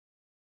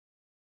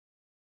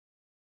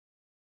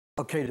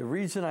Okay, the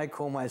reason I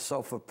call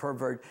myself a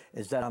pervert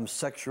is that I'm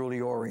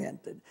sexually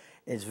oriented.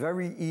 It's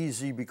very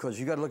easy because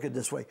you gotta look at it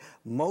this way.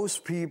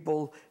 Most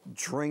people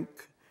drink,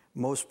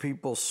 most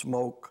people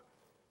smoke,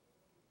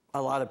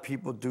 a lot of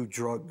people do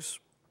drugs,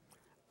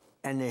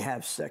 and they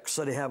have sex.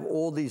 So they have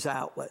all these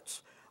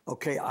outlets.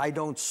 Okay, I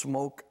don't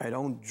smoke, I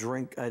don't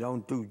drink, I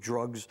don't do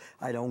drugs,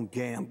 I don't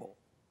gamble.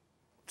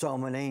 So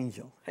I'm an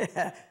angel,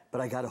 but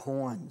I got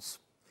horns.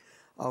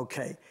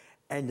 Okay.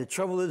 And the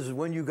trouble is,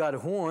 when you got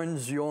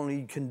horns, you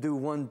only can do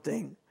one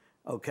thing,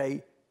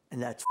 okay?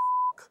 And that's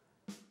fuck.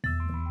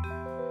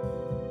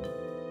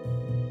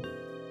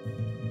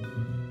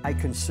 I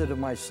consider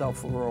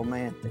myself a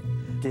romantic.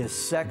 There's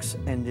sex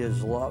and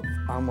there's love.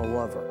 I'm a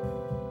lover.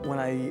 When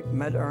I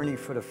met Ernie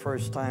for the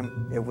first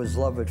time, it was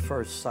love at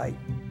first sight.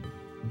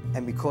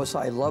 And because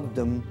I loved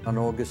him on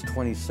August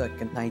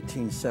 22nd,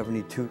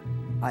 1972,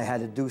 I had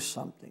to do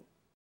something.